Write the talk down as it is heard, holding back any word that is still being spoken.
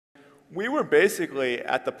we were basically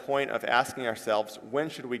at the point of asking ourselves, when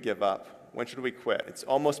should we give up? When should we quit? It's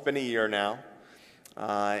almost been a year now,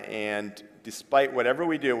 and despite whatever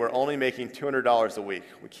we do, we're only making $200 a week.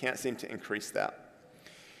 We can't seem to increase that.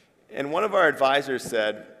 And one of our advisors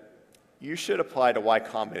said, you should apply to Y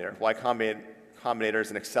Combinator. Y Combinator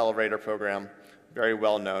is an accelerator program, very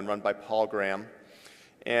well known, run by Paul Graham.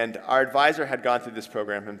 And our advisor had gone through this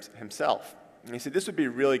program himself. And he said, this would be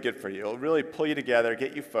really good for you. It'll really pull you together,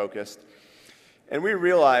 get you focused. And we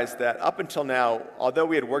realized that up until now, although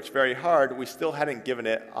we had worked very hard, we still hadn't given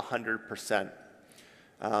it 100%.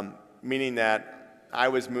 Meaning that I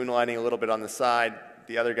was moonlighting a little bit on the side.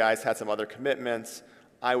 The other guys had some other commitments.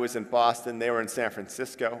 I was in Boston. They were in San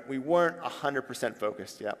Francisco. We weren't 100%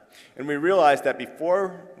 focused yet. And we realized that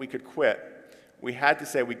before we could quit, we had to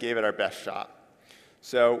say we gave it our best shot.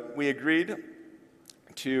 So we agreed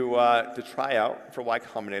to try out for Y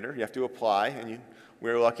Combinator. You have to apply, and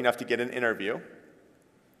we were lucky enough to get an interview.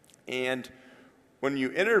 And when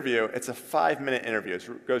you interview, it's a 5-minute interview.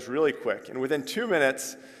 It goes really quick. And within 2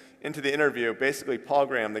 minutes into the interview, basically Paul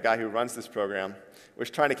Graham, the guy who runs this program,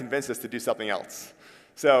 was trying to convince us to do something else.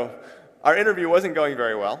 So our interview wasn't going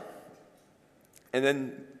very well. And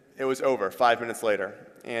then it was over 5 minutes later.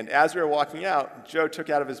 And as we were walking out, Joe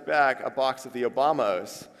took out of his bag a box of the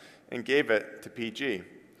Obama-Os and gave it to PG.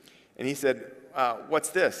 And he said, what's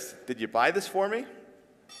this? Did you buy this for me?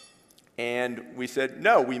 And we said,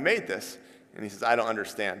 no, we made this. And he says, I don't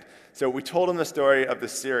understand. So we told him the story of the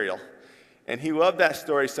cereal. And he loved that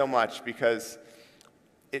story so much because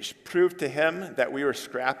it proved to him that we were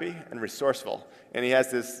scrappy and resourceful. And he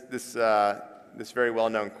has this very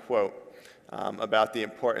well-known quote about the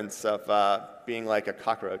importance of being like a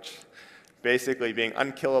cockroach, basically being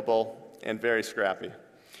unkillable and very scrappy.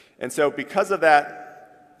 And so because of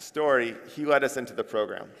that story, he led us into the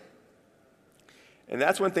program. And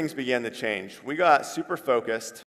that's when things began to change. We got super focused.